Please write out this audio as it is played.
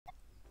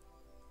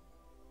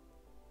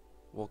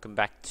Welcome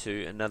back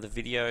to another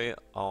video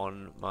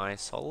on my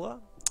solar.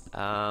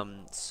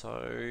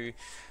 So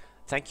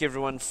thank you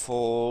everyone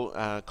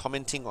for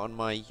commenting on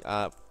my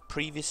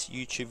previous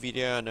YouTube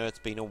video. I know it's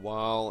been a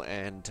while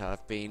and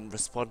I've been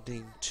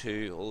responding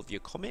to all of your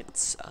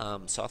comments,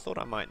 so I thought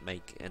I might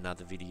make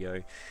another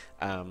video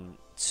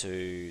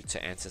to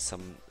answer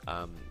some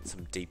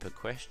deeper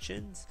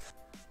questions.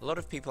 A lot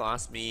of people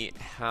ask me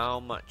how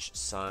much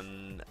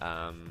sun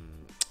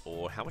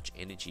or how much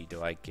energy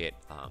do I get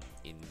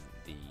in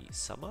the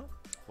summer.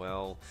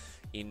 Well,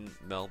 in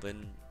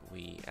Melbourne,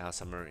 our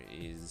summer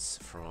is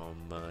from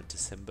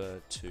December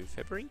to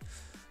February.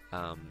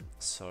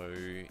 So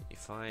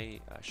if I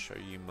show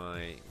you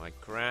my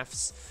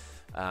graphs,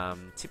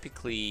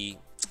 typically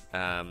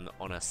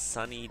on a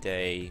sunny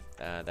day,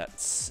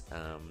 that's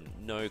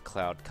no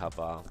cloud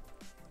cover,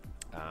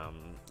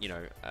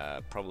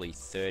 probably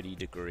 30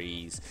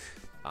 degrees,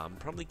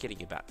 probably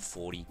getting about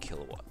 40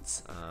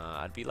 kilowatts.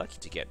 I'd be lucky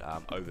to get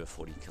over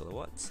 40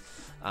 kilowatts,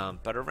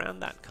 but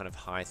around that kind of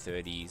high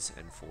 30s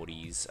and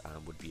 40s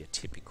would be a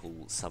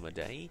typical summer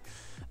day.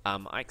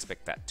 I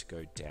expect that to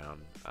go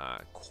down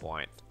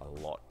quite a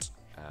lot,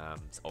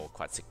 or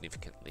quite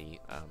significantly,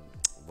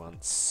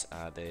 once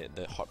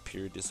the hot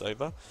period is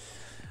over.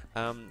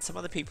 Some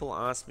other people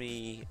ask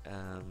me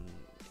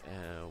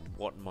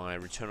what my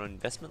return on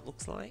investment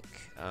looks like,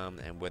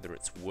 and whether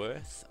it's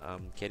worth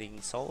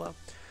getting solar.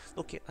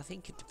 Look, I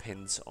think it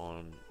depends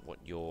on what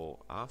you're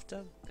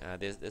after.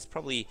 There's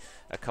probably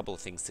a couple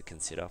of things to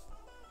consider.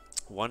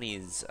 One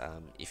is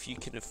if you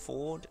can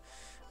afford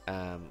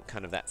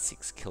kind of that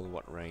 6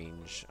 kilowatt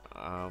range.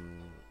 I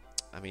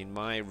mean,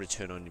 my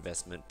return on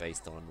investment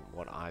based on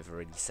what I've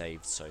already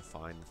saved so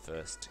far in the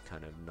first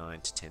kind of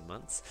 9 to 10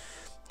 months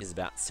is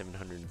about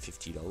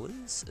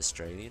 $750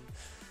 Australian.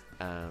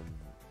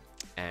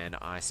 And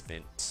I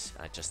spent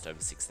just over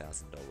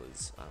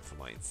 $6,000 for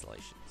my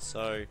installation.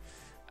 So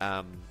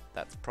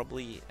that's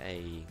probably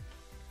a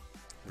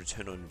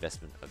return on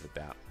investment of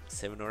about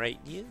 7 or 8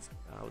 years,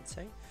 I would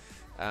say.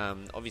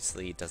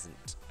 Obviously, it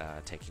doesn't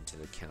take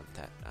into account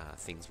that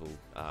things will,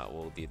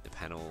 all the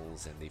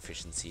panels and the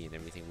efficiency and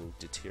everything will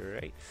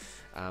deteriorate.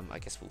 I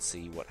guess we'll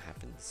see what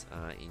happens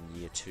in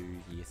year 2,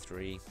 year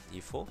 3,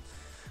 year 4.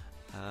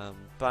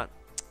 But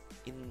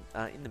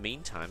in the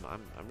meantime,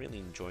 I'm really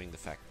enjoying the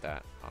fact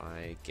that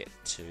I get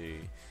to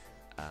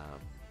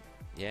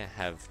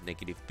have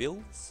negative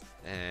bills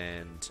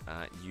and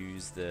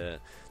use the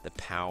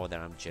power that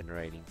I'm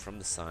generating from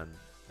the sun,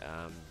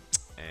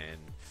 and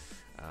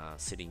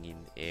sitting in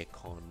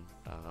aircon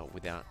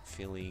without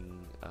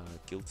feeling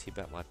guilty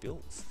about my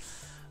bills.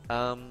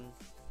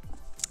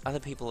 Other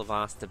people have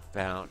asked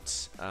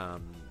about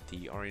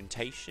the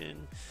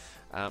orientation.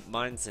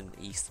 Mine's an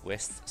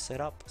east-west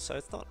setup, so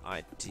it's not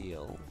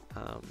ideal,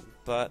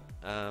 but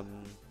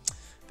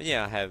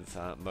yeah, I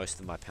have most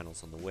of my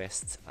panels on the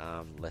west,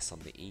 less on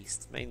the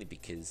east, mainly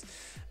because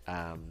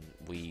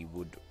we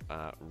would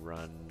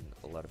run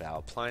a lot of our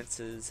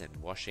appliances and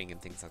washing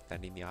and things like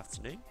that in the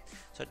afternoon.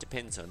 So it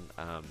depends on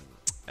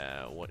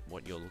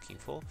what you're looking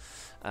for.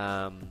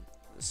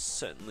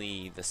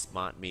 Certainly the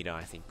smart meter,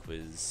 I think,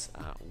 was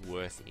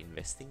worth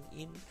investing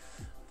in,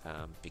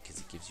 because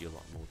it gives you a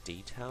lot more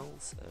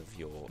details of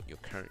your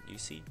current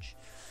usage.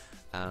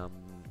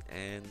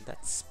 And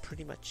that's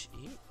pretty much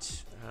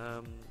it.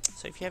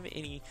 So if you have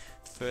any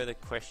further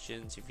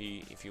questions,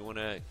 if you want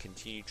to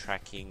continue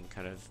tracking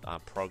kind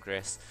of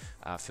progress,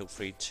 feel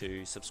free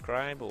to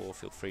subscribe or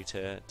feel free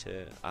to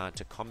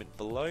comment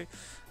below.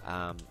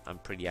 I'm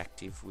pretty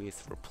active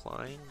with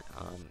replying,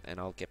 and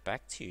I'll get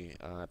back to you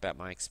about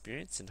my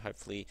experience, and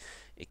hopefully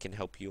it can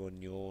help you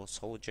on your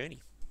solar journey.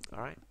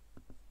 All right.